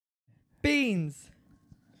Beans.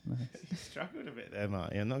 Nice. You struggled a bit there,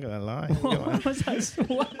 Marty. I'm not going to lie. What was that?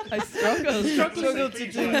 What? I struggled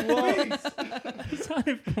to do what?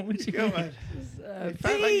 What would you Go do? on. It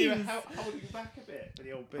felt like you were holding back a bit for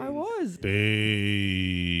the old beans. I was.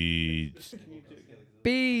 Beans.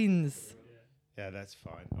 Beans. Yeah, that's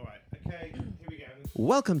fine. All right. Okay, here we go.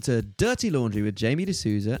 Welcome to Dirty Laundry with Jamie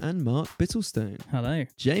D'Souza and Mark Bittlestone. Hello.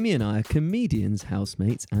 Jamie and I are comedians,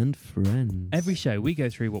 housemates and friends. Every show we go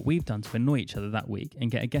through what we've done to annoy each other that week and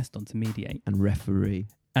get a guest on to mediate and referee.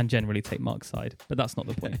 and generally take Mark's side. But that's not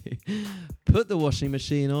the point. Put the washing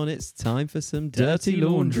machine on. It's time for some dirty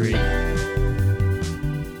laundry.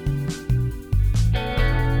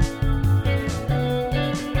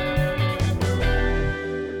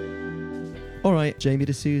 All right, Jamie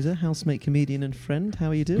D'Souza, housemate, comedian and friend. How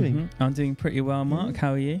are you doing? I'm doing pretty well, Mark.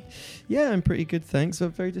 How are you? Yeah, I'm pretty good, thanks.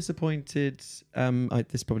 I'm very disappointed. This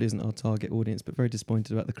probably isn't our target audience, but very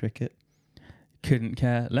disappointed about the cricket. Couldn't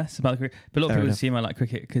care less about cricket. But a lot Fair of people enough. assume I like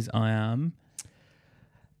cricket because I am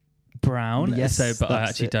brown. Yes, but I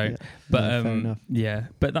that's actually it, don't. yeah. But No, fair enough. yeah,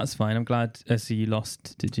 but that's fine. I'm glad. So you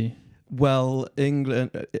lost, did you? Well,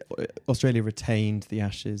 Australia retained the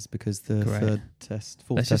Ashes because the Great. fourth test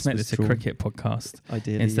Let's just make was this a drawn. cricket podcast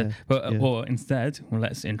Ideally, instead. yeah. But Yeah. or instead,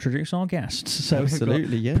 let's introduce our guests. So Absolutely,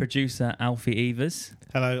 we've got yeah. producer Alfie Evers.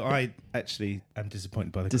 Hello, I actually am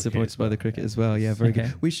disappointed by the cricket. Disappointed by the cricket as well. Yeah, very Okay.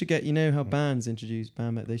 good. We should get, how bands introduce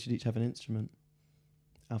band, they should each have an instrument.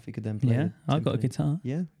 Alfie could then play. Yeah, the I've got a timpani. guitar.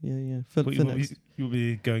 Yeah. For next. You'll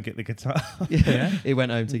be go and get the guitar. Yeah. He went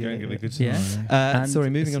home to Go get and it. get the guitar. Yeah. And Sorry,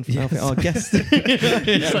 moving on from yeah, Alfie. Our guest.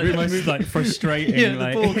 It's like the most frustrating.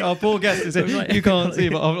 Yeah, our poor guest is Like- you can't see,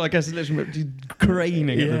 but I guess it's literally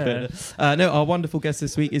craning at the bit. No, our wonderful guest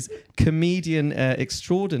this week is comedian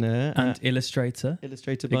extraordinaire and illustrator.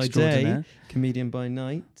 illustrator by day, Extraordinaire. comedian by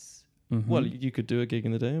night. Mhm. Well, you could do a gig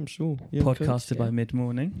in the day, I'm sure. Yeah, Podcaster coach, by yeah.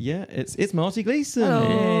 mid-morning. Yeah, it's Marty Gleeson.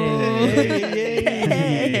 Hello.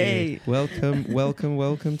 Yay. Welcome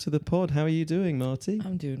to the pod. How are you doing, Marty?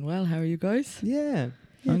 I'm doing well. How are you guys? Yeah,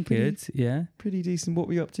 I'm pretty, good. Yeah. Pretty decent. What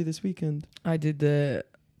were you up to this weekend? I did the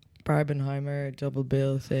Barbenheimer double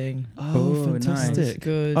bill thing. Oh, fantastic. nice. It's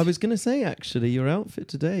good. I was going to say, actually, your outfit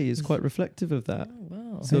today is quite reflective of that. Oh, wow.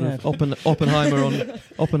 Sort Yeah. of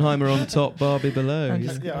Oppenheimer on top, Barbie below. And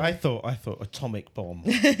Yeah. Yeah, I thought atomic bomb.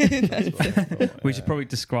 That's what I thought, We should probably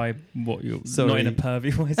describe what you're Sorry. not in a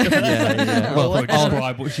pervy voice. Yeah. Well, Well, probably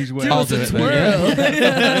describe what she's wearing. I'll do it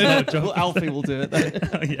then, Yeah. Well, Alfie will do it then.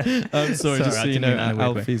 Yeah. Sorry, Sorry, just I so you didn't know, mean that in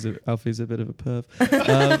a weird way. Alfie's a bit of a perv.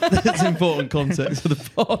 That's important context for the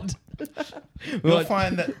pod. You'll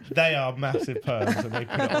find that they are massive perms and they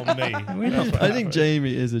put it on me. That's what I think happens.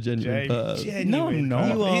 Jamie is a genuine perv. Genuine No, I'm not.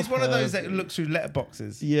 perv. You are He's one of those that pervy. looks through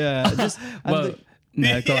letterboxes. Yeah, just and Well,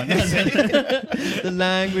 no, go on. the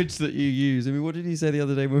language that you use. I mean, what did he say the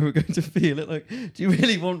other day when we were going to feel it? Like, do you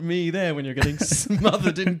really want me there when you're getting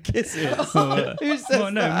smothered in kisses? Who says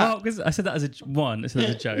Well, no, that? Mark. I said that as a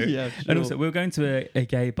joke. Yeah, sure. And also, we were going to a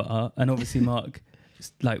gay bar, and obviously Mark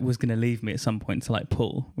just, was going to leave me at some point to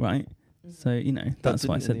pull, right? So that's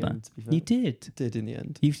why I didn't said in the that. end, to be fair. You did. Did in the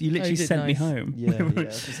end. You literally you did sent me nice. home. Yeah, I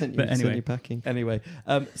just sent you, But sent anyway. you packing. Anyway,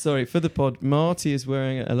 sorry for the pod. Marty is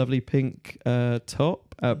wearing a lovely pink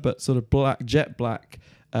top, but sort of jet black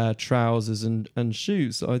trousers and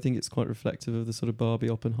shoes. So I think it's quite reflective of the sort of Barbie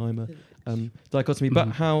Oppenheimer dichotomy. But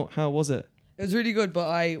how was it? It was really good, but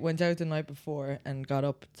I went out the night before and got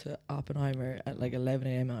up to Oppenheimer at 11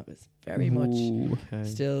 a.m. I was very much Ooh, okay.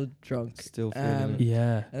 still drunk. Still feeling it.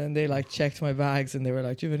 Yeah. And then they checked my bags and they were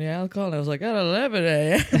like, "Do you have any alcohol?" And I was like, "At 11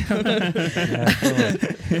 a.m."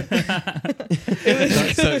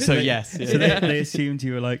 So yes. Yeah. So they assumed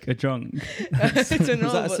you were a drunk. I don't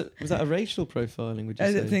know, Was that a racial profiling? Would you I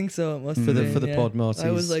say? didn't think so. It must for have the been, for the yeah. pod, Marty.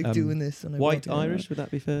 I was doing this. And I White walked in Irish. Would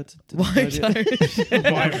that be fair to White describe it?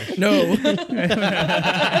 Irish. No.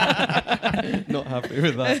 Not happy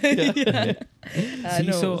with that. Yeah. So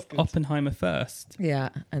you saw Oppenheimer first. Yeah,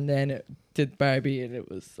 and then it did Barbie, and it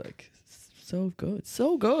was so good,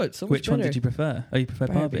 so much Which one better. did you prefer? Oh, you prefer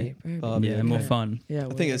Barbie? Barbie, Yeah, okay. more fun. Yeah,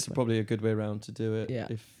 I think it's probably a good way around to do it. Yeah.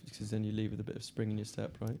 Because then you leave with a bit of spring in your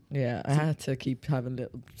step, right? Yeah, I had to keep having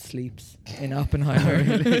little sleeps in Oppenheimer.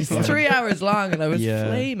 It's 3 hours long, and I was Yeah.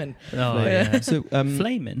 flaming. Oh, Yeah. yeah. So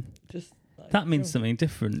Flaming? Just That means something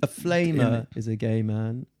different. a flamer is a gay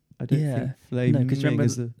man. I don't Yeah. think flaming No, 'cause remember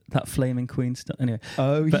is a... that flaming queen stuff. Anyway.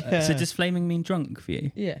 Oh, But, yeah. So does flaming mean drunk for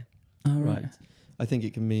you? yeah. Oh, right. I think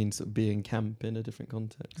it can mean sort of being camp in a different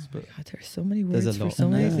context. Oh But my God, there's so many There's words a for lot. so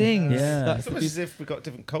many Yeah. things. Yeah. It's almost as if we've got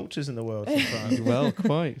different cultures in the world sometimes. well,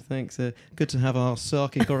 quite. Thanks. Good to have our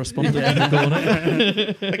Sarky correspondent in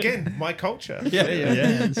the corner. Again, my culture. Yeah,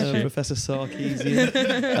 that's true. Professor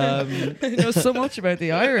Sarkeesian. I know so much about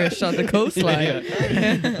the Irish on the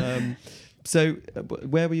coastline. So,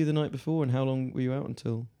 where were you the night before, and how long were you out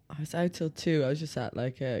until? I was out till 2. I was just at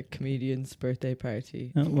like a comedian's birthday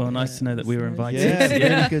party. Oh, well, nice to know that we were invited.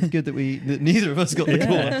 Yeah, really good that neither of us got the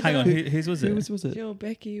call. Yeah. Hang on, whose was it? Who was it? You know,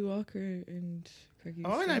 Becky Walker and Craigie.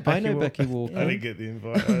 Oh, I know I know Becky Walker. I didn't get the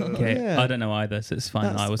invite. Okay, Yeah. I don't know either, so it's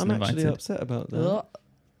fine. I wasn't I'm invited. actually upset about that.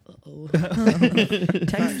 Uh-oh. She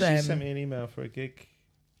Text sent them. me an email for a gig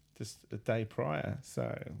just a day prior.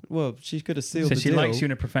 So Well, she could have sealed So the she deal. likes you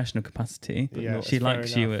in a professional capacity. yeah, She fair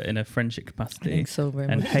likes you enough. in a friendship I capacity think so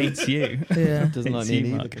very and much. hates you. Yeah. Doesn't like Hates me you,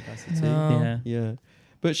 in either Mark. capacity. No. Yeah. Yeah.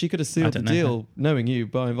 But she could have sealed the don't know deal, knowing you,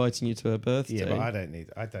 by inviting you to her birthday. Yeah, but I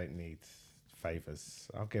don't need favours.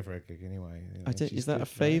 I'll give her a gig anyway. You know, she's Is that good, a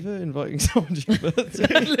favour, mate. inviting someone to your birthday?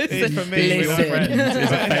 It's for me. With Listen. my friends.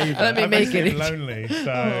 It's a favour. Let me I'm make actually it. lonely.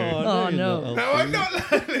 So. Oh, no. you're No, I'm not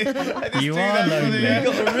lonely. I just You do are that for lonely.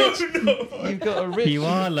 the- You've got a rich You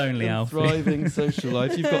are lonely, and Alfie. thriving social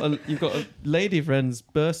life. You've got a lady friends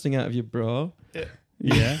bursting out of your bra.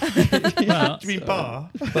 Yeah. Well, Do you mean bar?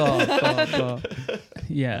 Bar.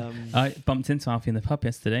 yeah. I bumped into Alfie in the pub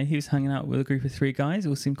yesterday. He was hanging out with a group of 3 guys. It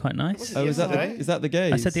all seemed quite nice. Oh, is that the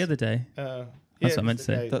gays? I said the other day. That's what I meant to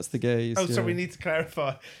say. That's the gays. Oh, so yeah. we need to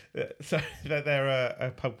clarify. So they're a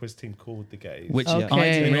pub quiz team called the Gays. Which Okay. I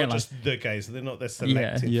they're didn't not realise. just the Gays. They're not their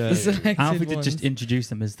selected. Yeah. The few. selected Alfie did ones. just introduce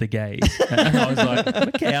them as the gays. And I was like,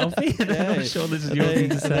 okay, Alfie. I'm Yeah. not sure this is your thing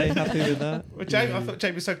to Are say. they happy with that? Well, Jamie, I thought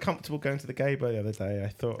Jamie was so comfortable going to the gay bar the other day. I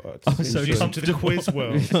thought I'd I was so introduce him to the quiz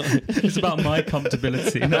world. It's about my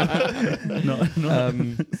comfortability, not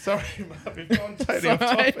Sorry, Matt, we've gone totally off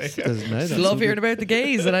alright. topic. Doesn't know. Just love hearing about the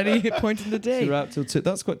gays at any point in the So day. you're out till 2.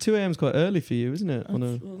 That's quite 2 a.m. is quite early for you, isn't it? On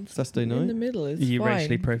a Saturday In the night. middle is you fine.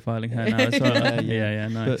 racially profiling her now as well. yeah,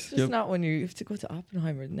 nice. But It's just you're- not when you have to go to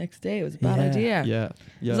Oppenheimer the next day. It was a bad Yeah. idea.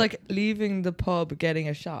 Yeah. It's like leaving the pub, getting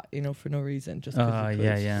a shot, for no reason, just because you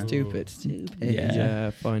could. yeah. Stupid. Yeah. Yeah,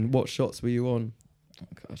 fine. What shots were you on? Oh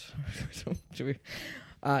God. Should we?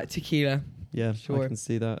 Tequila. Yeah, Sure. I can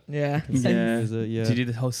see that. Yeah. Yeah. There's a- yeah. Did you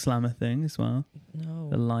do the whole slammer thing as well? The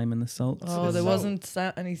No. lime and the salt? Oh, there Salt. wasn't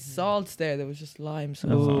any salt there. There was just lime. So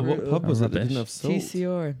Oh, Oh, what pub was it that Rubbish. didn't have salt?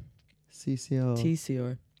 TCR. CCR.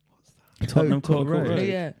 TCR. Tottenham Court Court Road. Road.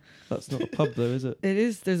 Yeah. That's not a pub though, is it? It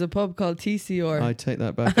is. There's a pub called TCR. I take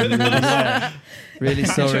that back. I'm really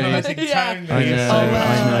sorry. Patronising Yeah. tone I there. know. Oh,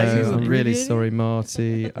 wow. I know. You I'm really really? sorry,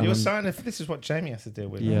 Marty. You're saying if this is what Jamie has to deal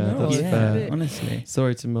with. Yeah, No, that's yeah. fair. Honestly.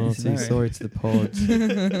 Sorry to Marty. very- Sorry to the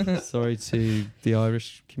pod. Sorry to the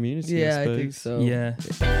Irish community. yeah, I I think suppose. so. Yeah.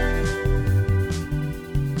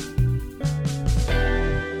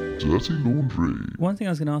 Dirty laundry. One thing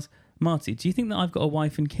I was going to ask, Marty, do you think that I've got a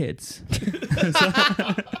wife and kids?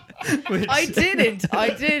 I didn't,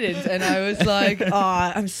 and I was like,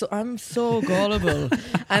 I'm so gullible.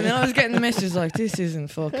 And then I was getting the messages like, this isn't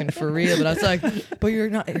fucking for real. But I was like, but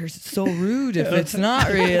you're so rude if it's not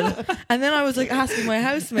real. And then I was like asking my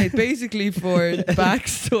housemate basically for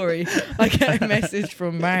backstory. I get a message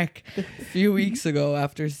from Mark a few weeks ago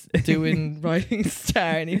after doing Writing Star,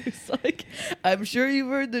 and he was like, I'm sure you've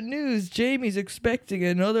heard the news. Jamie's expecting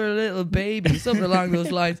another little baby, something along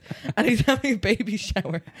those lines, and he's having a baby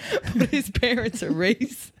shower. But his parents are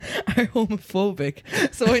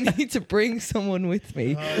homophobic, so I need to bring someone with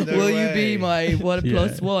me. Oh, no Will you way. be my one Yeah.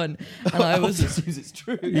 plus one? And I was assumes it's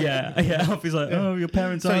true. Yeah. Alfie's like, oh, your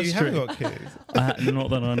parents So are you strict. haven't got kids. Not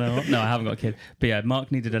that I know of. No, I haven't got a kid. But yeah,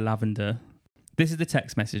 Mark needed a lavender. This is the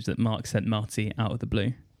text message that Mark sent Marty out of the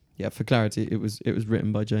blue. Yeah, for clarity, it was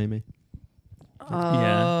written by Jamie.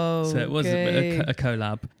 Yeah. So it was okay. a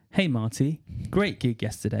collab. Hey, Marty. Great gig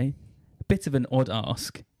yesterday. Bit of an odd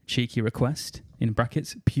ask. Cheeky request, in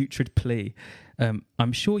brackets, putrid plea.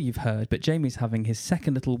 I'm sure you've heard, but Jamie's having his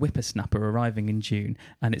second little whippersnapper arriving in June,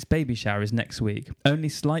 and its baby shower is next week. Only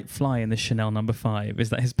slight fly in the Chanel No. 5 is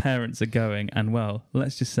that his parents are going, and well,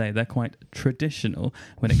 let's just say they're quite traditional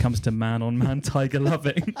when it comes to man-on-man tiger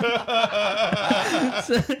loving.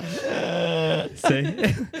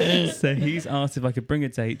 So he's asked if I could bring a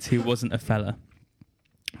date who wasn't a fella.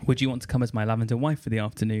 Would you want to come as my lavender wife for the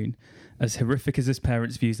afternoon? As horrific as his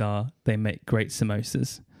parents' views are, they make great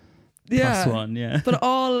samosas. Yeah. Plus one, yeah. But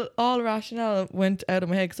all rationale went out of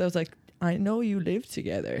my head because I was like, I know you live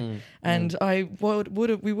together, and we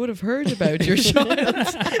would have heard about your child in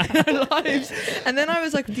our lives. And then I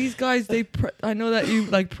was like, these guys, I know that you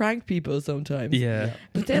like prank people sometimes. Yeah.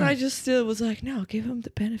 But then I just still was like, no, give him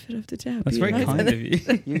the benefit of the doubt. That's Be very nice. kind of you.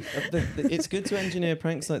 It's good to engineer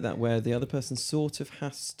pranks like that where the other person sort of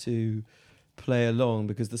has to play along,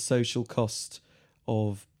 because the social cost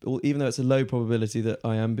of, even though it's a low probability that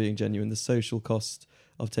I am being genuine, the social cost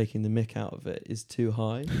of taking the mick out of it is too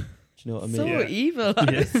high. Do you know what I mean? So evil.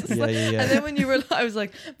 I was just Yeah. And then when you were, I was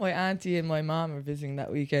like, my auntie and my mom are visiting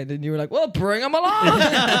that weekend, and you were like, well, bring them along.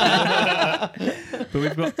 But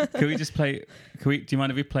we've got. Can we just play? Do you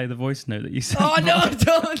mind if we play the voice note that you sent? Oh no,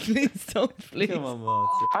 don't, please. Come on,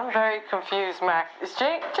 Marty. I'm very confused, Max. Is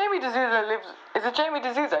Jamie D'Souza lives? Is it Jamie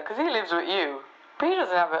D'Souza? Because he lives with you, but he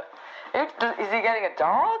doesn't have Is he getting a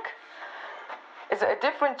dog? Is it a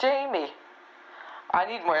different Jamie? I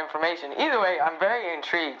need more information. Either way, I'm very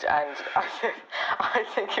intrigued, and I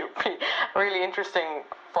think it would be a really interesting,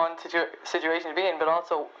 fun situation to be in, but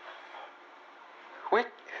also, with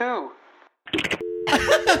who?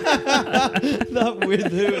 That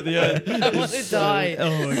with who at the end. I want to die.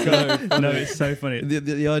 Oh my god! No, it's so funny.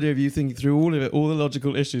 The idea of you thinking through all of it, all the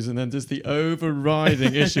logical issues, and then just the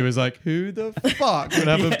overriding issue is like, who the fuck would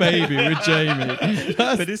have a baby with Jamie?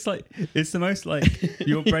 But it's like, it's the most like,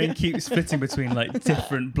 your brain keeps fitting between like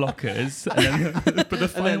different blockers, and then, but the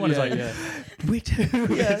final one is like, with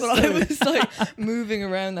who? Yeah, but I was like moving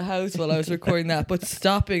around the house while I was recording that, but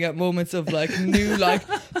stopping at moments of like new, like,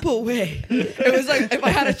 but wait. It was like if I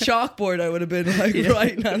had a chalkboard, I would have been like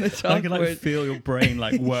writing on the chalkboard. I can like feel your brain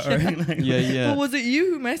like whirring. But was it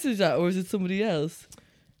you who messaged that, or was it somebody else?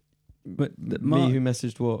 But Me who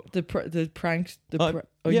messaged what? The prank. you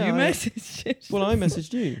Messaged it. Well, I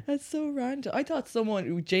messaged you. That's so random. I thought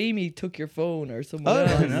Jamie took your phone or someone Oh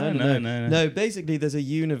else. no. No, basically, there's a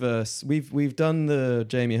universe. We've done the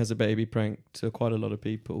Jamie has a baby prank to quite a lot of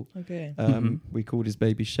people. Okay. We called his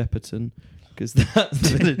baby Shepperton, because that's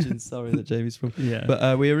the village in Surrey that Jamie's from. Yeah.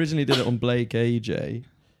 But we originally did it on Blake AJ.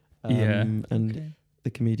 And Okay. the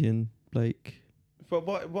comedian Blake.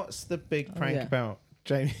 But what's the big prank yeah. about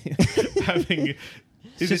Jamie having?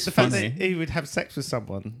 Is it just the fact funny. that he would have sex with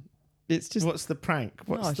someone? It's just What's the prank?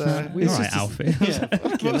 What's No, the it's weird. All right, just-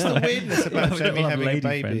 Alfie. what's the weirdness about We'll Jamie have having a lady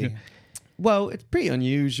baby? friends. well, it's pretty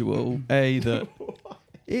unusual. That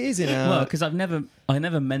it is in our. Well, because I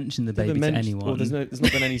never mentioned the baby to anyone. Well, there's not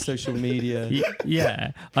been any social media.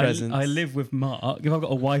 Yeah, presence. I live with Mark. If I've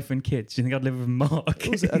got a wife and kids, do you think I'd live with Mark?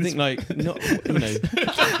 Also, I think like not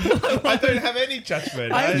I don't have any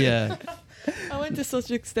judgment. yeah. I went to such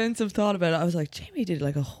extensive thought about it. I was like, Jamie did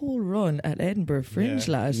like a whole run at Edinburgh Fringe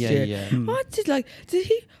last year. Yeah. What did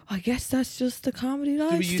he? I guess that's just the comedy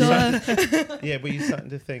Were you lifestyle. were you starting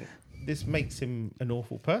to think this makes him an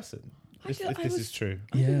awful person? If this is true.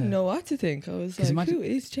 I didn't know what to think. I was 'Cause like, imagine who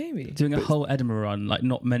is Jamie? Doing a whole Edinburgh run, like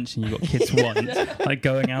not mentioning you got kids once, like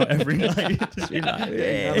going out every night, just be like,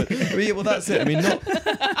 Well, that's it. I mean, not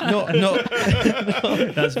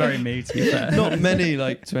that's very me, to be fair. not many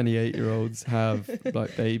like 28-year-olds have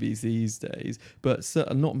like babies these days, but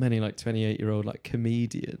not many like 28-year-old like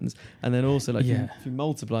comedians. And then also like if you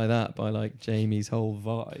multiply that by like Jamie's whole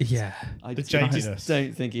vibe, I The just Jaminess.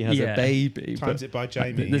 don't think he has a baby. Times it by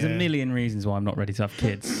Jamie. There's a million reasons why I'm not ready to have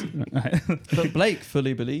kids. But Blake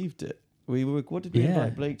fully believed it. What did we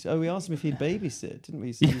invite Blake to? Oh, we asked him if he'd babysit, didn't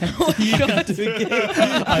we? So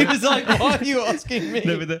I was like, why are you asking me?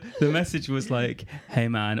 No, but the message was like, hey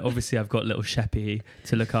man, obviously I've got little Sheppy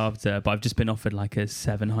to look after, but I've just been offered like a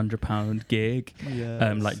 £700 gig,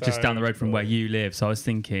 like just down the road from where you live. So I was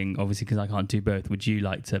thinking, obviously because I can't do both, would you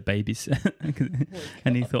like to babysit?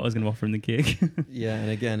 And he thought I was going to offer him the gig. Yeah, and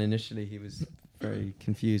again, initially he was very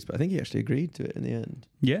confused, but I think he actually agreed to it in the end.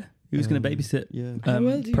 Yeah, he was going to babysit. Yeah. How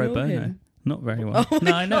well do you pro know bono. him? Not very well.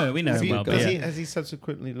 No, I know. We know him well. But Has he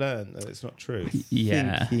subsequently learned that it's not true?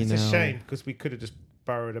 yeah. It's a shame because we could have just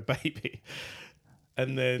borrowed a baby.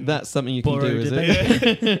 And then That's something you can do, Borrowed is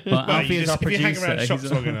a it? Well, Well, Alfie is our if you hang producer. around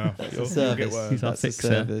shops long enough, That's you'll a get service. worse. He's our That's a fixer.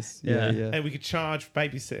 service. Yeah. And we could charge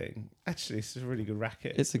babysitting. Actually, it's a really good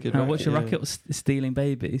racket. It's a good How, racket. what's your yeah. racket? Stealing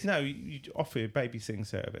babies? No, you offer a babysitting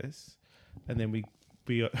service, and then we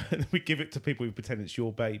give it to people who pretend it's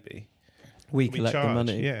your baby. We We collect charge, the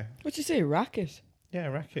money. Yeah, What'd you say? Racket? yeah,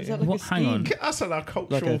 racket. Is Yeah. that like What? a Hang scheme? on. Get us on our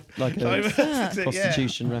cultural Like a diversity.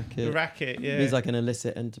 prostitution Yeah. racket. The racket. Yeah, It's like an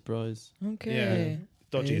illicit enterprise. Okay.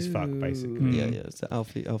 dodgy as fuck, basically. Mm. Yeah, yeah. So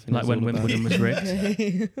Alfie Like knows when all about Wimbledon it. was rigged.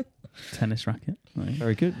 Okay. Tennis racket. Right.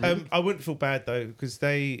 Very good. I wouldn't feel bad though because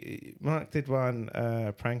Mark did one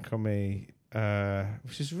prank on me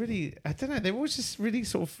which is really, I don't know, they were always just really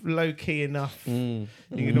sort of low key enough. Mm.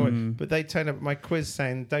 You know, but they turned up at my quiz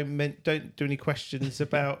saying, don't do any questions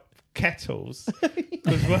about kettles,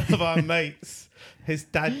 because one of our mates, his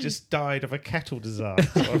dad just died of a kettle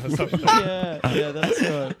disaster or something. Yeah, that's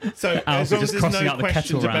right. So as long as there's no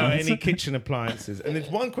questions about round. any kitchen appliances, and there's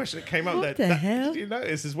one question that came up What there. the hell? Did you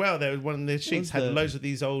notice as well? There was one of the sheets had there? loads of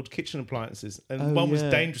these old kitchen appliances, and Oh, one was yeah.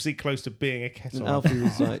 dangerously close to being a kettle. And Alfie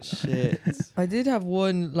was like, shit. I did have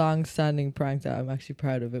one long-standing prank that I'm actually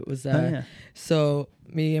proud of. It was yeah. so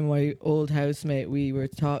me and my old housemate, we were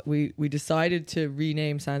we decided to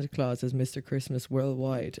rename Santa Claus as Mr. Christmas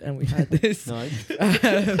Worldwide, and we had this Nice.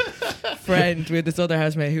 friend with this other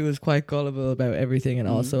housemate who was quite gullible about everything, and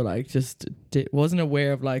also like just wasn't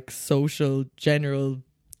aware of like social general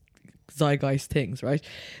zeitgeist things, right?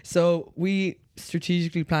 So we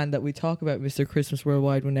strategically planned that we talk about Mr. Christmas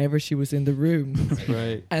Worldwide whenever she was in the room. That's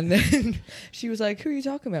right. And then she was like, "Who are you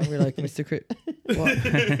talking about?" And we're like, "Mr.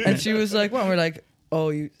 what?" And she was like, "What?" And we're like, "Oh,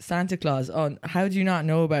 you Santa Claus. Oh, how do you not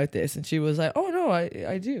know about this?" And she was like, "Oh no,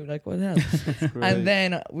 I do. Like, what the hell?" And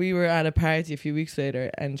then we were at a party a few weeks later,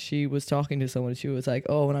 and she was talking to someone. She was like,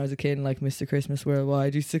 "Oh, when I was a kid, like Mr. Christmas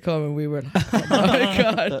Worldwide used to come," and we were like, "Oh my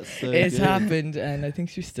god, That's so it's good. happened." And I think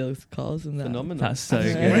she still calls him that. Phenomenal. That's so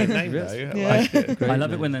It's a good. great name Yes. though. Yeah. I like it. Great I love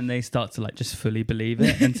it name. when then they start to like just fully believe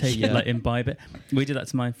it and take Yeah. it, like imbibe it. We did that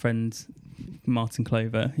to my friend Martin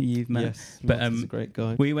Clover, who you've met. Yes, But, Martin's a great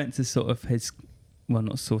guy. We went to sort of his, well,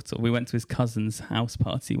 not sort of, we went to his cousin's house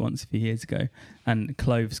party once a few years ago, and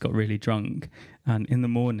Cloves got really drunk. And in the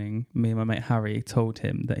morning, me and my mate Harry told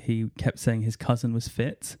him that he kept saying his cousin was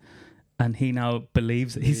fit. And he now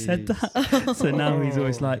believes that he said that. So now he's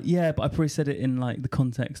always like, yeah, but I probably said it in like the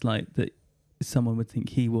context like that someone would think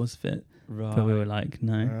he was fit. Right. But we were like,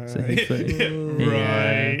 no. So he fully,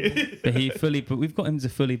 Right. but we've got him to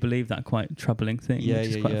fully believe that quite troubling thing, which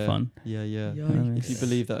is quite fun. Yeah, yeah. Yikes. If you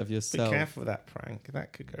believe that of Be yourself. careful with that prank.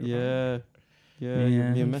 That could go wrong. Yeah. Yeah,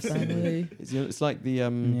 Yeah. you're messing. Family. It's like the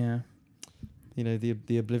Yeah. you know, the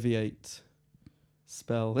obliviate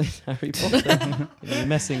spell in Harry Potter. You're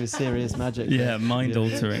messing with serious magic. Yeah, mind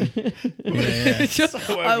altering. yeah. Just,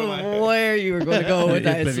 So I over don't my know where you were going to go with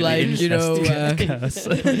that. It's like, you know, Curse.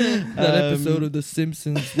 that episode of The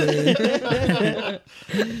Simpsons where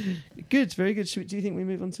Good, very good. Do you think we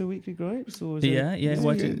move on to weekly gripes? Or is Yeah, yeah. It's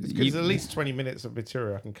Why good. don't It's good. you- There's at least 20 minutes of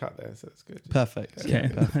material I can cut there, so that's good. Perfect. Okay,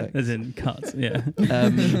 Perfect. as in cut. Yeah.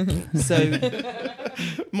 So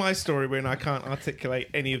My story when I can't articulate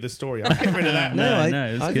any of the story. I'll get rid of that. No, no,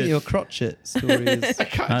 it's I think good. your crotchet story is. I I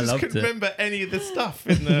just loved couldn't it. remember any of the stuff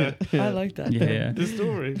in the, I like that. Yeah. the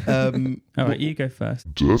story. All right, you go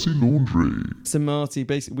first. Dirty laundry. So Marty,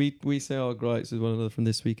 basically, we say our gripes with one another from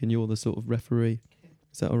this week, and you're the sort of referee.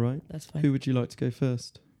 Is that all right? That's fine. Who would you like to go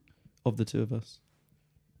first of the two of us?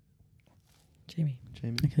 Jamie.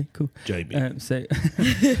 Jamie. Okay, cool. Jamie. So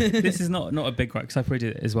this is not a big gripe because I probably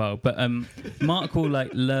did it as well. But Mark will like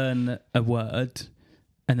learn a word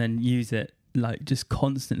and then use it like just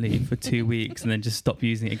constantly for 2 weeks and then just stop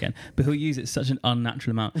using it again. But he'll use it such an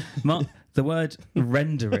unnatural amount. Mark, the word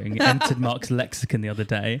rendering entered Mark's lexicon the other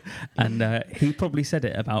day, and he probably said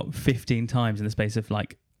it about 15 times in the space of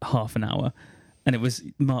like half an hour. And it was,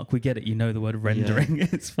 Mark, we get it. You know the word rendering.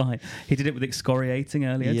 It's fine. He did it with excoriating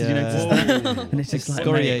earlier. Did you notice that? And it's just like,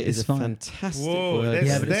 Excoriate mate, is it's a fine. fantastic Whoa, word. there's,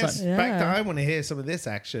 Yeah, but it's there's like- back to Yeah. I want to hear some of this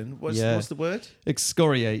action. What's the word?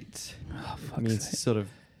 Excoriate Oh, fuck's means sake. sort of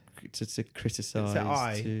to criticise. It's an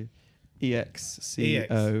I. To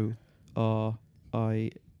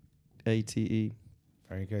EXCORIATE.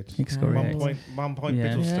 Very good. Excoriate. 1 point, Yeah.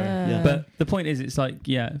 Biddlestone. Yeah. But the point is, it's like,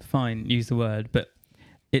 yeah, fine, use the word, but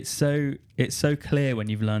it's so clear when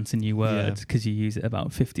you've learnt a new word because you use it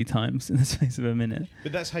about 50 times in the space of a minute.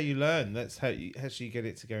 But that's how you learn. That's how you get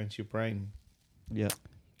it to go into your brain. Yeah.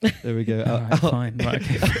 There we go. All right, fine. Right,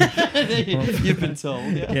 okay. You've been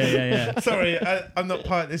told. Yeah. Sorry, I'm not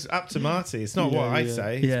part of this. Up to Marty. It's not Yeah, what I yeah.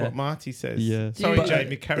 say. It's Yeah. what Marty says. Yeah. Sorry, But-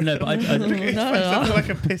 Jamie. Carry No, on. but I His Not face at all. looked like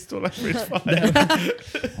a pistol over his fire.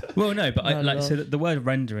 well, no, but Not at like, all. so the word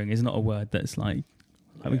rendering is not a word that's like,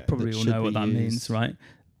 we Yeah, probably that all should know what be that means, used. right?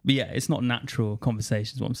 But yeah, it's not natural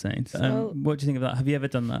conversation, is what I'm saying. So- What do you think of that? Have you ever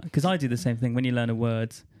done that? Because I do the same thing. When you learn a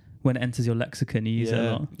word, when it enters your lexicon, you use it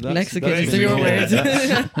a lot. Lexicon, that's so your your words.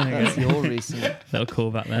 That's your recent. Little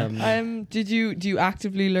callback there. Do you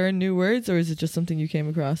actively learn new words, or is it just something you came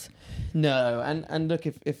across? No, and look,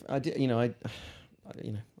 if I did, you know,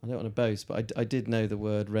 I don't want to boast, but I did know the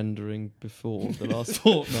word rendering before the last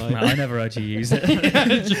fortnight. No, I never heard you use it.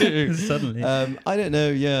 Yeah, true. Suddenly. I don't know.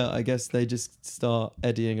 Yeah, I guess they just start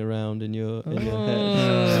eddying around in your head.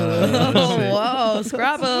 Oh, whoa,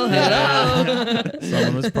 Scrabble. Hello.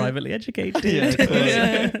 Someone was privately educated.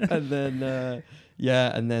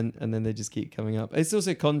 Yeah, and then and then they just keep coming up. It's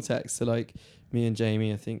also context. So like me and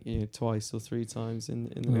Jamie, I think twice or three times in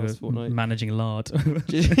the We last were fortnight. managing lard.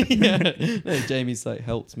 No, Jamie's like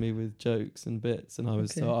helped me with jokes and bits, and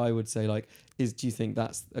I would say like, do you think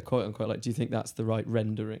that's a quote unquote like, do you think that's the right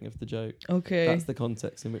rendering of the joke? Okay. That's the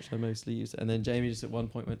context in which I mostly use it. And then Jamie just at one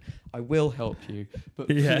point went, I will help you, but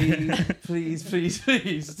Yeah. please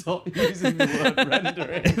stop using the word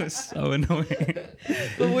rendering. It was so annoying.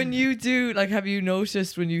 But when you do, like, have you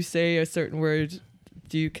noticed when you say a certain word,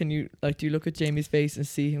 do you look at Jamie's face and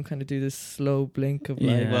see him kind of do this slow blink of like,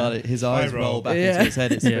 Yeah. Well, his eyes roll. roll back Yeah. into his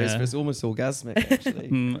head. Yeah. It's almost orgasmic, actually. I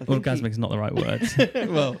think Orgasmic is not the right word.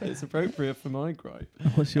 well, it's appropriate for my gripe.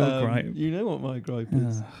 What's your gripe? You know what my gripe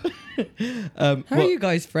is. Ah. how are you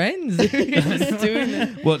guys friends? You're just doing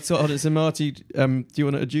it. So Marty, do you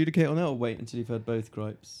want to adjudicate on that or wait until you've heard both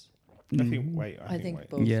gripes? I think wait. I think wait.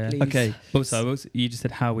 both, Yeah. please. Okay. Also, you just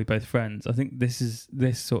said how are we both friends. I think this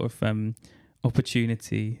sort of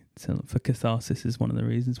opportunity for catharsis is one of the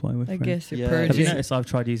reasons why we're I friends. guess you're Yeah. Have you purging. noticed I've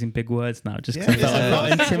tried using big words now just Yeah, because I felt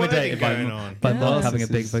there's I got intimidated going by on. Mark Yeah. having a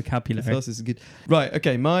big Catharsis vocabulary. Catharsis is good. Right,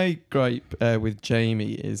 okay, my gripe with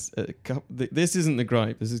Jamie is, this isn't the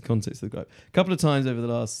gripe, this is context of the gripe. A couple of times over the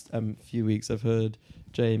last few weeks I've heard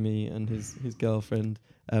Jamie and his girlfriend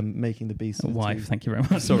making the beast with Wife, two... thank you very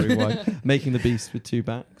much. Sorry, wife. Making the beast with two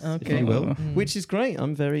backs, if Okay. you will. Mm. Which is great,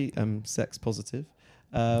 I'm very sex positive.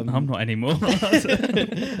 I'm not anymore.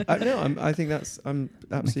 I think I'm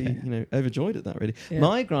absolutely Okay. overjoyed at that. Really, Yeah.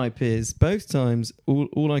 my gripe is both times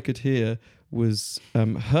all I could hear was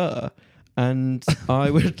her, and I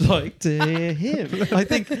would like to hear him. I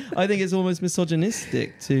think it's almost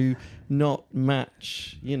misogynistic to not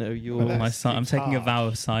match. Your Well, that's I'm taking a harsh. vow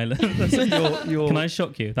of silence. your Can I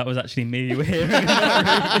shock you? That was actually me you were hearing.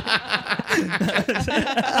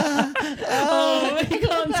 Oh, you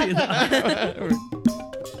can't do that.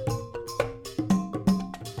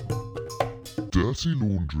 Dirty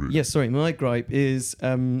laundry. Yes, sorry. My gripe is,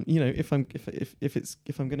 if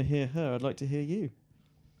I'm going to hear her, I'd like to hear you.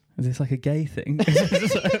 Is this like a gay thing? No,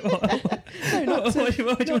 not Why do you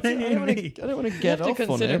want to hear me? I don't want to You get have to off on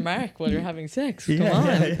consider it. Mark while you're having sex. Yeah, Come on.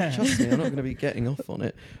 yeah. Trust me, I'm not going to be getting off on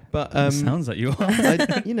it. But Sounds like you are.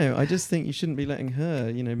 I just think you shouldn't be letting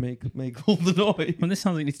her, make all the noise. Well, this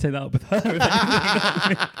sounds like you need to take that up with her.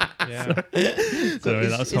 Yeah. Sorry,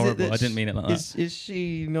 that was Is it horrible. that I didn't mean it like that. Is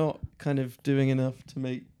she not kind of doing enough to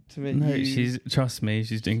make No, you? trust me,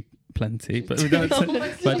 she's doing plenty, but I don't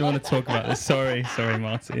want to talk about this. Sorry,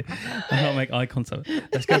 Marty. I can't make eye contact.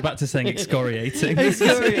 Let's go back to saying excoriating.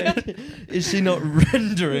 Is she not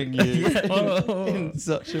rendering you Yeah. in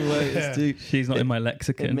such a way as to She's not in my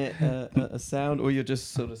lexicon. emit a sound, or you're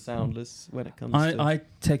just sort of soundless when it comes to... I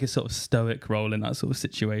take a sort of stoic role in that sort of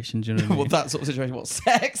situation. Do you know what I Well, mean? that sort of situation, what,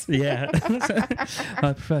 sex? Yeah.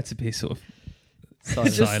 I prefer to be sort of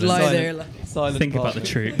Silent. Just Silent. lie Silent. there. Like, Silent think about the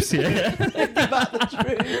partner. troops. Yeah.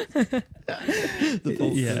 The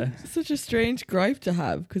full Yeah. such a strange gripe to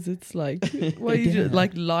have because it's like, why are you just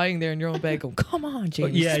like lying there in your own bed going, come on,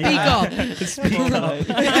 James, Yeah, speak yeah. up. Speak up.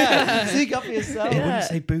 Yeah. Speak up for yourself. I wouldn't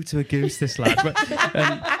say boo to a goose, this lad. But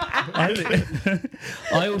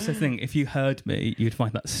I also think if you heard me, you'd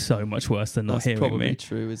find that so much worse than not That's hearing probably me.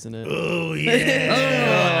 true, isn't it? Oh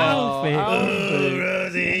yeah. Alfie. Oh,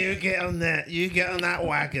 Rosie, you get on that. You get on that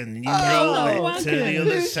wagon. You roll it to the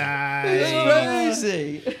other side.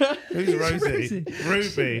 Rosie. Who's Rosie?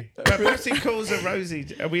 Ruby. But perhaps he calls her Rosie.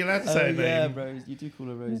 Are we allowed to say her Yeah, name? Rose. You do call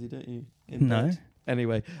her Rosie, don't you? No. fact.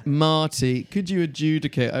 Anyway, Marty, could you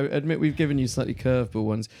adjudicate? I admit we've given you slightly curveball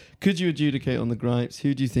ones. Could you adjudicate on the gripes?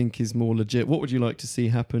 Who do you think is more legit? What would you like to see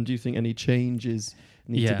happen? Do you think any changes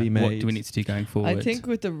need to be made? What do we need to do going forward? I think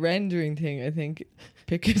with the rendering thing, I think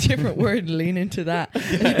pick a different word and lean into that.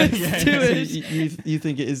 Yeah. Do So it. you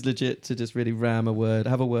think it is legit to just really ram a word,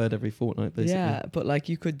 have a word every fortnight, basically? Yeah, but like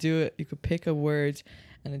you could do it. You could pick a word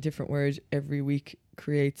and a different word every week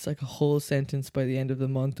creates like a whole sentence by the end of the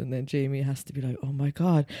month, and then Jamie has to be like, "Oh my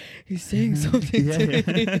god, he's saying something Yeah, to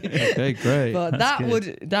yeah. me." Okay, great. But That's that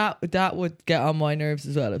good. that would get on my nerves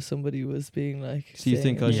as well if somebody was being like. So you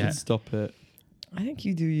saying think I it. Yeah. should stop it? I think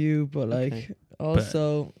you do you, but like Okay.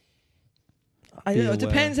 also, I Be don't know. It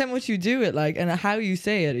aware. depends how much you do it, like, and how you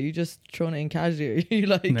say it. Are you just throwing it in casually? Or are you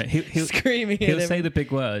like No, he'll screaming? he'll at say him? the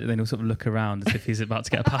big word, and then he'll sort of look around as if he's about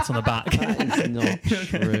to get a pat on the back. That is not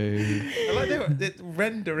true. I like that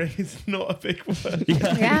rendering is not a big word.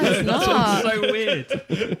 Yeah, it's not. so weird.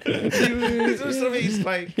 It's also he's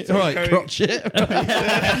like, All right, going, crotch it.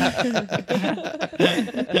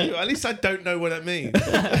 at least I don't know what it means.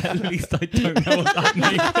 At least I don't know what that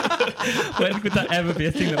means. When could that ever be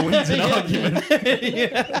a thing that wins an argument?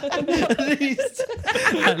 At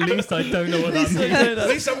least I don't know what that means. At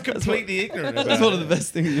least I'm completely ignorant about That's it. one of the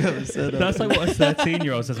best things you've ever said. That's like what a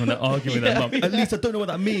 13-year-old says when they're arguing with their mum. At least I don't know what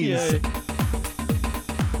that means. Yeah.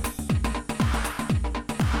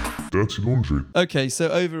 Dirty laundry. Okay, so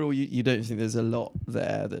overall, you don't think there's a lot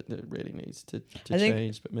there that really needs to I think-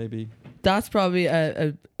 change, but maybe. That's probably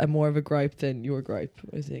a more of a gripe than your gripe,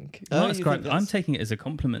 I think. Oh, That's you great. think that's- I'm taking it as a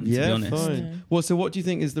compliment, to Yeah, be honest. fine. Yeah. Well, so what do you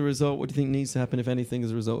think is the result? What do you think needs to happen, if anything,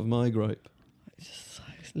 as a result of my gripe? Just like,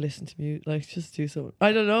 listen to me, like just do something.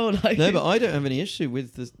 I don't know, like No, but I don't have any issue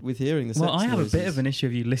with hearing the. Well, sex I have a bit noises. of an issue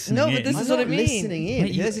of you listening No, but in. this I'm is what not I mean. listening in.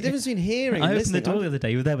 Mate, you- There's a difference between hearing I and opened the listening. door the other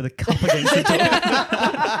day. You were there with a cup against the door.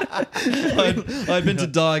 I'd been to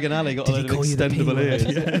Diagon Alley, got a Did he load of call you the extendable P word?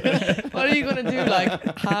 ears. What are you gonna do?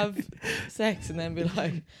 Like have sex and then be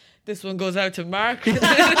like, this one goes out to Mark.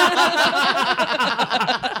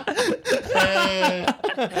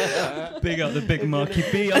 Big up the big Marky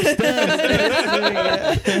B upstairs.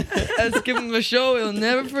 Let's give him a show he'll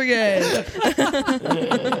never forget.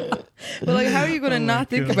 But like, how are you gonna Oh my not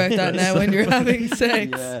think God. about that now when you're having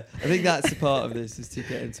sex? Yeah, I think that's the part of this, is to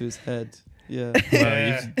get into his head. Yeah.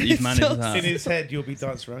 Well, you've managed So- that. In his head, you'll be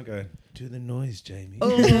dancing around going, do the noise, Jamie.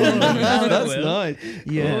 Oh, That's Will. nice.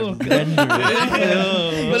 Yeah. Oh, render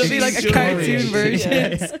it. Will it be like a cartoon version?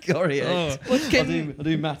 Yeah, excoriate. What I'll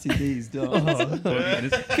do Matty D's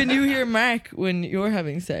dance. Can you hear Mark when you're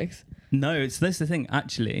having sex? No, it's this the thing.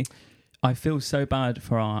 Actually, I feel so bad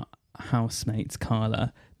for our housemate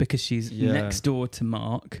Carla because she's Yeah. next door to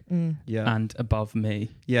Mark Yeah. and above me.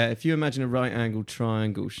 Yeah, if you imagine a right angled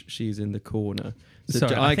triangle, she's in the corner. So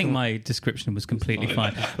Sorry, I think can- my description was completely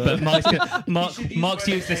fine. But Mark's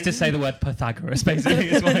used this to say the word Pythagoras, basically.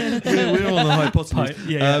 It's like, we're on the hypotenuse.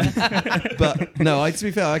 yeah. But no, to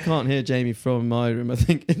be fair, I can't hear Jamie from my room. I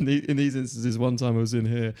think in these instances, one time I was in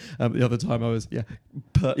here, the other time I was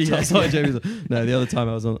perked Yeah. outside Jamie's. No, the other time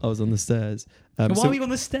I was on the stairs. Why so were you on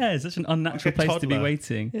the stairs? Such an unnatural Like a place to be toddler.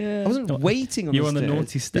 waiting. Yeah. I wasn't waiting on You the were on stairs. the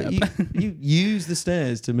naughty step. You use the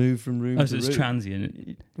stairs to move from room Oh, to so it's room.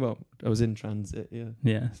 transient. Well, I was in transit, yeah.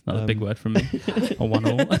 Yeah, it's not a big Um, word from me. Or one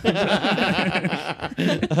all. I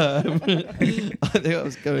think I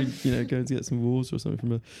was going to get some water or something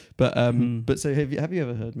from her. But but so have you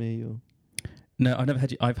ever heard me? Or? No, I've never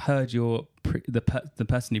heard you. I've heard your the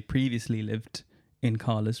person who previously lived in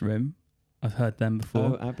Carla's room. I've heard them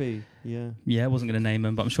before. Oh, Abby, yeah. Yeah, I wasn't going to name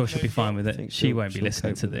them, but I'm sure she'll be fine with I it. think She she'll- won't be she'll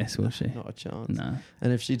listening cope to with it. this, will she? Not a chance. No.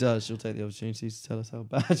 And if she does, she'll take the opportunity to tell us how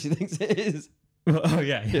bad she thinks it is. Oh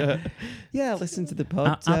yeah, Yeah, listen to the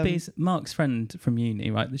pod. Abby's Mark's friend from uni,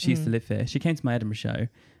 right? That she used to live here. She came to my Edinburgh show,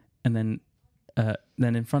 and then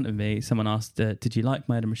in front of me, someone asked, "Did you like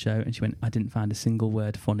my Edinburgh show?" And she went, "I didn't find a single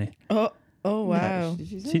word funny." Oh wow.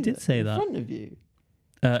 She did say that. In front of you.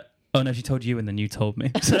 Oh no, she told you, and then you told me.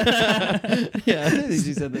 Yeah, I don't think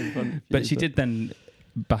she said that in front of you. But she did then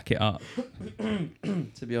back it up.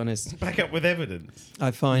 To be honest, Back up with evidence. I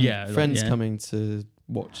find Yeah, like, friends yeah. coming to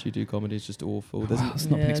watch you do comedy is just awful. There's Wow, it's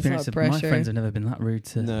not Yeah, been it's not experienced. My pressure. friends have never been that rude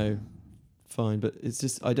to. no, fine, but it's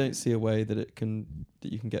just I don't see a way that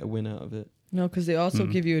you can get a win out of it. No, because they also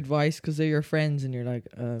give you advice because they're your friends, and you're like,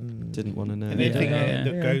 Didn't want to know. And Yeah, anything yeah,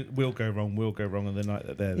 that will go wrong on the night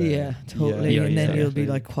that they're there. yeah, totally. Yeah, and then yeah, you'll be definitely.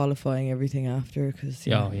 like qualifying everything after because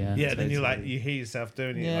Oh yeah. Yeah, then you're Totally. you hear yourself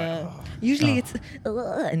doing it. Yeah. You're like, oh. Usually Oh. it's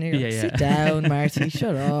and you're like, Yeah, yeah. sit down, Marty,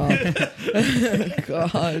 shut up.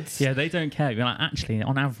 God. Yeah, they don't care. You're like, actually,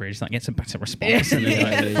 on average, that gets a better response. And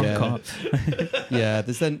Yeah. they're like, Yeah. "Fuck off." Yeah,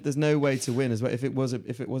 there's no way to win as well. If it was a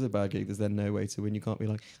bad gig, there's then no way to win. You can't be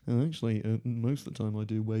like, oh, actually, most of the time I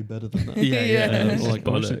do way better than that. Yeah, yeah. Yeah. It's Or like,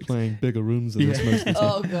 I'm actually bollocks. playing bigger rooms than this most of the time.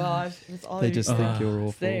 Oh gosh. It's all They you- just Oh. think you're It's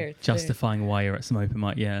awful. there, it's Justifying why you're at some open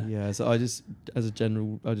mic. Yeah. Yeah, so I just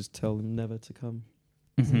tell them never to come.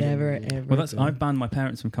 there. Mhm. Never ever. Well, that's go. I've banned my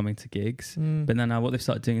parents from coming to gigs, but then now what they've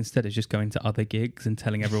started doing instead is just going to other gigs and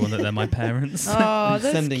telling everyone that they're my parents. Oh, that's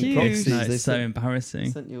Sending cute. proxies. No, They it's so sent-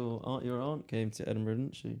 embarrassing. Sent your aunt came to Edinburgh,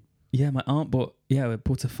 didn't she? Yeah, my aunt brought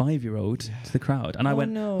a 5-year-old to the crowd, and I Oh,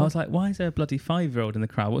 went. no. I was like, "Why is there a bloody 5-year-old in the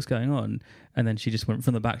crowd? What's going on?" And then she just went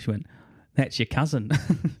from the back. She went, That's your cousin.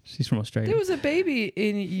 She's from Australia. There was a baby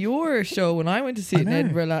in your show when I went to see it in know.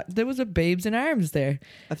 Edinburgh. There was a Babes in Arms there.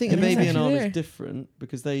 I think a And it's baby and arm actually is there. different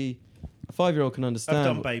because a 5-year-old can understand.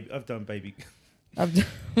 I've done baby. I've done-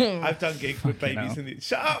 I've done gigs with Fucking babies hell. in the.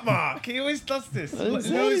 Shut up, Mark. He always does this. I didn't say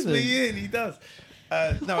Lures anything. me in. He does.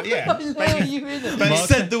 No, yeah. No, baby. you in it. Baby- He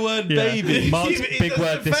said the word baby. Mark's He big does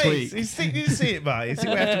word the this face. week. You see it, Mark. You see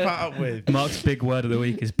what we have to put up with. Mark's big word of the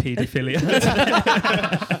week is paedophilia.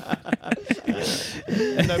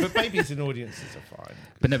 No, but babies and audiences are fine.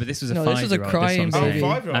 But no, but this was a No, 5-year-old. this was a crying that's what I'm baby.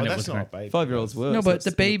 saying. 5-year-old. And it That's was not a crying. baby. 5-year-olds worse. No, but That's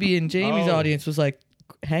the baby in Jamie's Oh. audience was like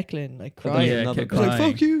heckling, like I thought crying. you Yeah, another kept He was like,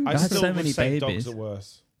 crying. fuck you. I I had still so would many say babies. dogs are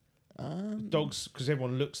worse. Dogs, because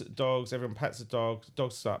everyone looks at dogs, everyone pets the dogs,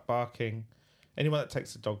 dogs start barking. Anyone that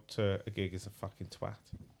takes a dog to a gig is a fucking twat.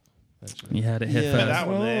 You heard it here Yeah. Put first. that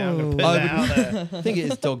one there. I'm going to put I that out there. I think it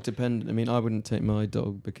is dog dependent. I mean, I wouldn't take my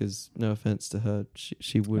dog because, no offense to her,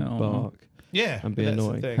 she would Oh. bark. Yeah, And be that's the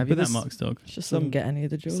annoying. thing. Have you But met this- Mark's dog? Just Some- didn't get any of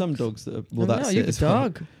the jokes. Some dogs that are, No, that's you it have a as well.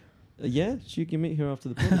 dog. Yeah, you can meet her after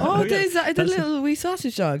the podcast. Oh, Oh, yeah. there's that, the That's- little wee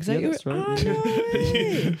sausage dog. Is that Yeah, your? that's right. Oh, no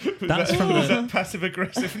way. That's from was the- that passive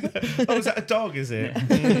aggressive? Oh, is that a dog? Is it?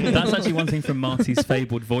 That's actually one thing from Marty's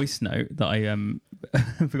fabled voice note that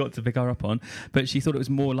I forgot to pick her up on. But she thought it was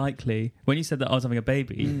more likely when you said that I was having a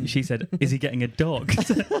baby. She said, "Is he getting a dog?"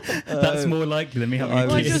 That's more likely than me having I a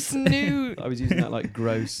Oh, I kid. just knew. I was using that like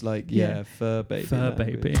gross, like, Yeah. fur baby. Fur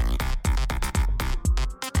language. baby.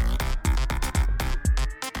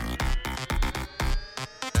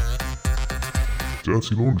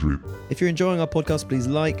 Dirty Laundry. If you're enjoying our podcast, please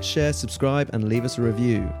like, share, subscribe, and leave us a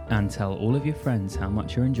review. And tell all of your friends how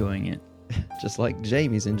much you're enjoying it. Just like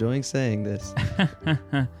Jamie's enjoying saying this.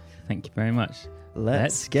 Thank you very much.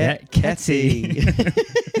 Let's get ketty.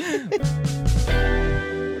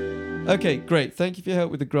 Okay, great. Thank you for your help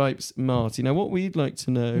with the gripes, Marty. Now, what we'd like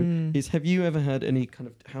to know is, have you ever had any kind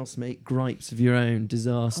of housemate gripes of your own,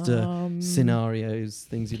 disaster scenarios,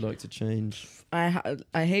 things you'd like to change?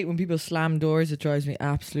 I hate when people slam doors. It drives me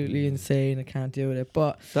absolutely insane. I can't deal with it.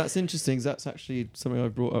 But That's interesting, 'cause that's actually something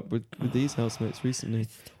I've brought up with these housemates recently.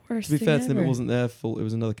 worst To be thing fair to them, it ever. wasn't their fault. It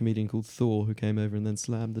was another comedian called Thor who came over and then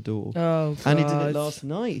slammed the door. Oh, God. And he did it last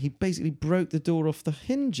night. He basically broke the door off the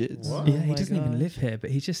hinges. What? Yeah, Oh he my doesn't even God. live here, but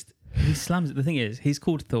he slams it. The thing is, he's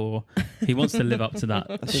called Thor. He wants to live up to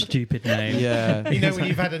that stupid name. Yeah. You know when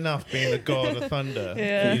you've had enough being the god of thunder.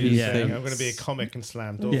 Yeah. You Yeah. think, I'm going to be a comic and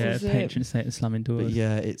slam doors. Yeah, is it. patron saint of slamming doors. But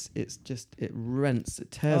yeah, it rents,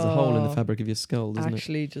 it tears a hole in the Oh. fabric of your skull, doesn't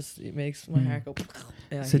Actually, just it makes my heart go.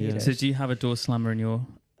 Yeah, I So, hate Yeah. so it. do you have a door slammer in your?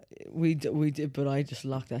 We did, but I just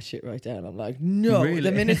locked that shit right down. I'm like, no. Really?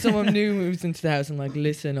 The minute someone new moves into the house, I'm like,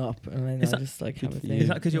 listen up, and then Is I that just like good have a for thing. you? Is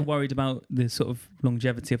that because you're Yeah. worried about the sort of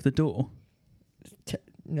longevity of the door?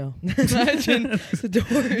 No, imagine the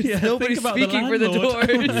doors. Yeah, Nobody's think about the speaking for the landlord.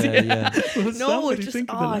 doors. Yeah. No, it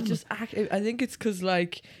just I think it's because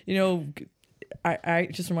like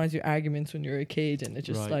it just reminds you of arguments when you're a kid, and it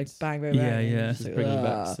just Right. like bang bang Yeah, bang. and yeah. you're Just like, bringing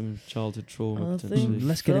back "Ah." some childhood trauma, I potentially. think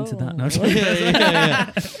Let's get into that now. so.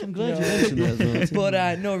 yeah. I'm glad you mentioned that as well.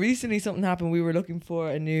 But no, recently something happened. We were looking for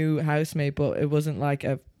a new housemate, but it wasn't like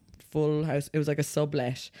a full house. It was like a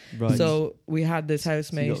sublet. Right. So we had this So you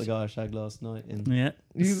housemate. got the guy I shagged last night in. Yeah.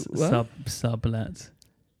 You- what? Sublet.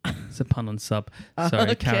 It's a pun on sub.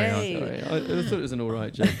 Sorry, carry on. Okay. Sorry, I thought it was an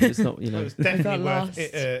alright joke, but it's not, It was definitely got worth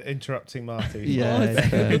lost. interrupting Marty. Yeah, Oh, it's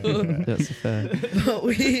fair. it's That's fair. But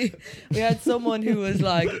we had someone who was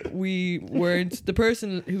like, the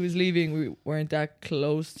person who was leaving, we weren't that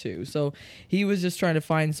close to. So he was just trying to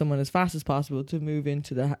find someone as fast as possible to move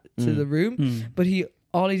into the room. Mm. But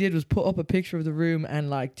all he did was put up a picture of the room and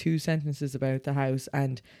like 2 sentences about the house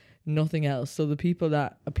and nothing else. So the people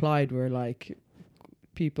that applied were like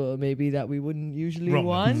people maybe that we wouldn't usually Wrong.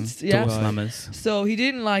 want. Yeah. Door slammers. So he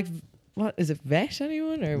didn't like, what is it, vet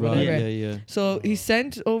anyone or Right, whatever? yeah. So he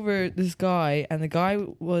sent over this guy, and the guy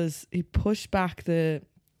he pushed back the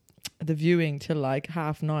viewing till like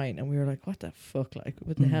 9:30, and we were like, what the fuck, like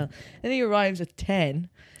what the hell? And he arrives at 10.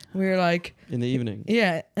 We were like, In the evening.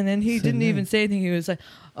 yeah, and then he So didn't late. even say anything. He was like,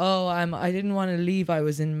 oh, I didn't want to leave. I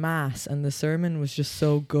was in mass, and the sermon was just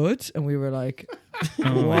so good. And we were like,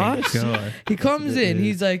 Oh my What? god. he comes bit in, weird.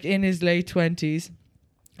 he's like in his late 20s,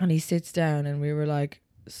 and he sits down, and we were like,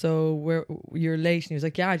 so you're late? And he was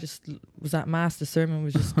like, yeah, I just was at mass. The sermon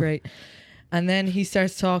was just great. And then he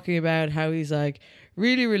starts talking about how he's like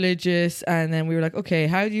really religious, and then we were like, okay,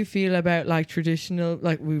 how do you feel about like traditional,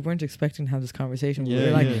 like we weren't expecting to have this conversation, but we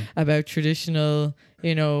were like about traditional,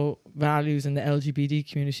 values in the LGBT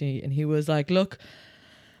community. And he was like, look,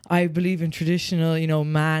 I believe in traditional,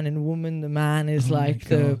 man and woman. The man is Oh my like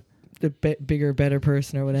God. bigger, better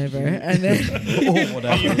person or whatever. And then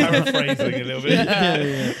Are you paraphrasing a little bit?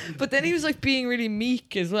 Yeah. But then he was like being really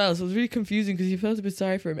meek as well, so it was really confusing because you felt a bit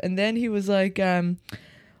sorry for him. And then he was like,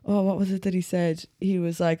 what was it that he said? He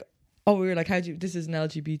was like, we were like, this is an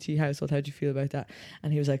LGBT household, how'd you feel about that?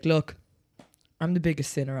 And he was like, look, I'm the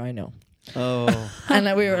biggest sinner I know. Oh. And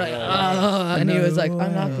then we were like, and he was like,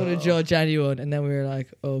 I'm not going to judge anyone. And then we were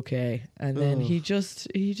like, okay. And then he was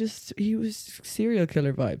serial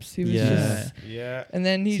killer vibes. He was just, Yeah. and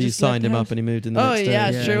then he So you just signed left him the up house. and he moved in the next day.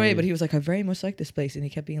 Yeah, straight away. But he was like, I very much like this place. And he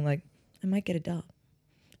kept being like, I might get a dog.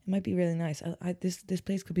 It might be really nice. This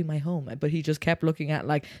place could be my home. But he just kept looking at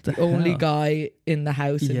like the only guy in the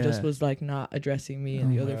house and just was like not addressing me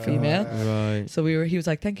and the other female. Right. So he was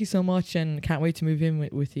like, thank you so much and can't wait to move in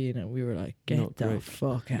with you. And we were like, get Not the great.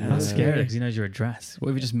 fuck out. That's of scary here. because he knows your address. What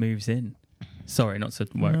if he just moves in? Sorry, not to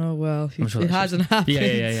work. No, well, I'm sure it that's hasn't happened.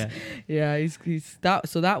 Yeah. Yeah, he's that.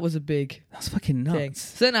 So that was a big That's fucking thing. nuts.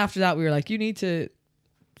 So then after that, we were like, you need to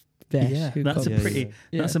vet. Yeah, who that's a comes. pretty.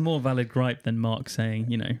 Yeah. That's a more valid gripe than Mark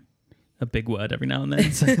saying, a big word every now and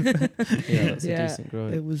then. So. Yeah, that's a Yeah, decent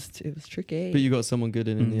gripe. It was tricky. But you got someone good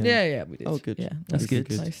in the end. Yeah, we did. Oh, good. Yeah, That's good.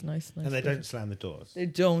 Nice. And they don't slam the doors. They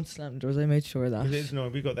don't slam the doors. I made sure of that. It is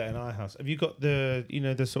annoying. We got that in our house. Have you got the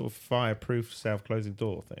sort of fireproof self-closing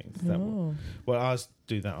door thing? That one? Oh, Well, ours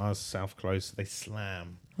do that. Ours self-close, so they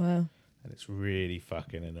slam, wow. and it's really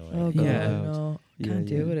fucking Oh annoying. god, Yeah. no, Yeah, can't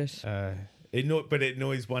deal yeah. with it. But it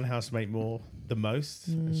annoys one housemate more the most.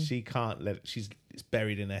 And she can't let it. It's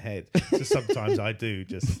buried in her head. So sometimes I do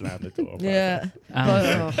just slam the door. Yeah,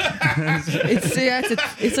 Ow.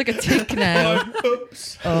 it's like a tick now.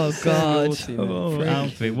 Oops. Oh god. Naughty, man. Oh,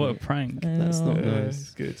 Alfie, what a prank. I That's know. not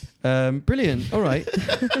nice. It's good. Brilliant. All right.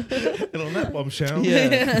 And on that bombshell.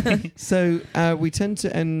 Yeah. So we tend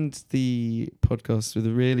to end the podcast with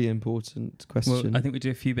a really important question. Well, I think we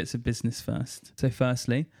do a few bits of business first. So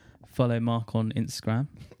firstly, follow Mark on Instagram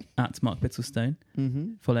at Mark Bittlestone.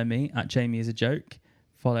 Mm-hmm. Follow me at Jamie is a joke.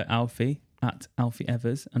 Follow Alfie at Alfie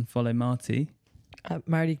Evers, and follow Marty,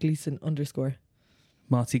 Marty Gleeson _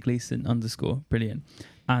 Marty Gleeson _ brilliant.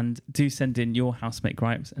 And do send in your housemate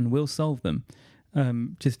gripes and we'll solve them.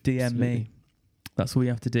 Just DM Absolutely. me. That's all you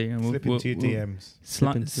have to do. And Slip into your DMs.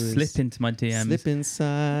 slip into my DMs. Slip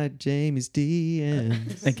inside Jamie's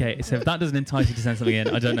DMs. Okay, so if that doesn't entice you to send something in,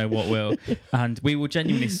 I don't know what will. And we will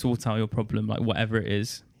genuinely sort out your problem, like whatever it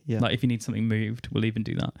is. Yeah. Like if you need something moved, we'll even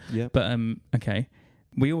do that. Yeah. But okay,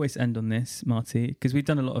 we always end on this, Marty, because we've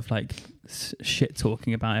done a lot of like shit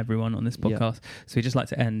talking about everyone on this Yeah. podcast. So we just like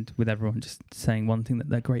to end with everyone just saying one thing that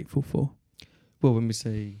they're grateful for. Well, when we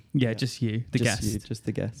say Just you, the just guest. you, just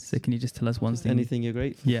the guest. So can you just tell us one thing? Anything you're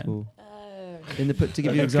grateful Yeah. for? To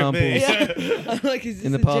give you Look at me. examples. I'm like, is this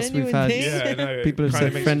In the a past we've genuine had- thing? Yeah, I know. People have Kinda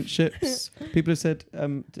said makes- friendships. People have said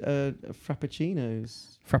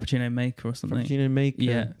frappuccinos. Frappuccino maker or something. Frappuccino maker.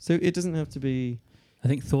 Yeah. So it doesn't have to be. I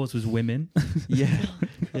think Thor's was women. Yeah.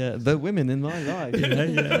 Yeah. The women in my life.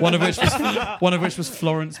 yeah. One of which was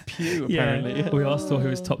Florence Pugh. Apparently. We asked Thor who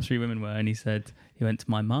his top 3 women were, and he said he went to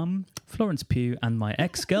my mum, Florence Pugh, and my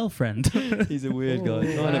ex-girlfriend. He's a weird guy. Oh, Try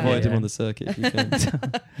and wow. avoid him Yeah. on the circuit if you can.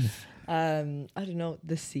 I don't know.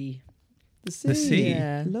 The sea. The sea. The sea.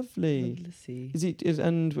 Yeah. Lovely. The sea.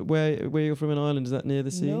 And where you're from an island, is that near the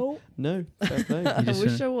sea? No. No. Fair play. I just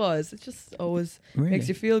wish wanna- I was. It just always Really? makes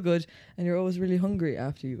you feel good, and you're always really hungry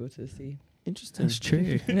after you go to the sea. Interesting. That's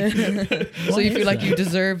true. So you feel like you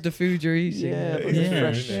deserve the food you're eating. Yeah, but Yeah. the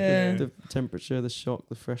fresh, Yeah. the temperature, the shock,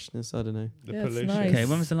 the freshness. I don't know. The Yeah, it's pollution. nice. Okay,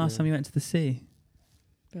 when was the last Yeah. time you went to the sea?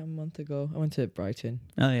 About a month ago, I went to Brighton.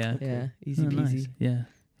 Oh, yeah. Yeah, easy Oh, peasy. nice. Yeah.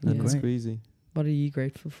 Lemon Great. squeezy. What are you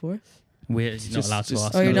grateful for? We're not allowed to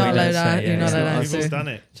ask. Oh, you're no, not we don't allowed say, to- you're not it's allowed to We've all answer. done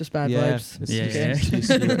it. Just bad Yeah, vibes. it's Yeah, just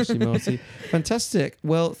yeah. you actually, Marty. Fantastic.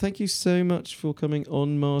 Well, thank you so much for coming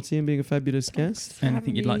on, Marty, and being a fabulous guest.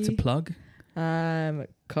 Anything you'd like to me. plug?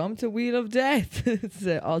 Come to Wheel of Death. It's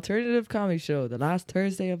an alternative comedy show, the last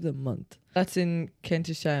Thursday of the month. That's in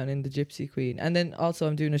Kentish Town in the Gypsy Queen. And then also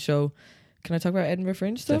I'm doing a show. Can I talk about Edinburgh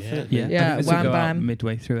Fringe stuff? Definitely. Yeah. Yeah, I think this will Wham go out Bam.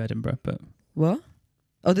 midway through Edinburgh, but What?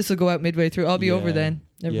 Oh, this will go out midway through. I'll be over Yeah. then.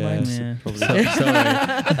 Never Yeah. mind. yeah. Probably. Sorry.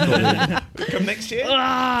 Come next year.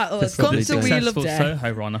 Come That's to probably Wheel of successful Death.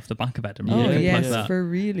 Soho run off the back of Edinburgh. Oh You can plug yes, that. for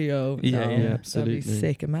realio. Yeah, No, yeah, That'd absolutely. be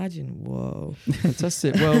sick. Imagine. Whoa.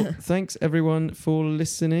 Fantastic. Well, thanks everyone for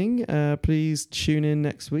listening. Please tune in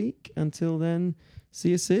next week. Until then, see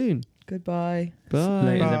you soon. Goodbye. Bye.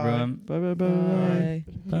 Later, Bye. everyone. Bye. Bye. Bye.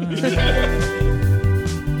 Bye. Bye.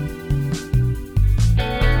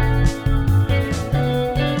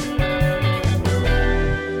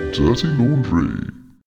 Dirty Laundry.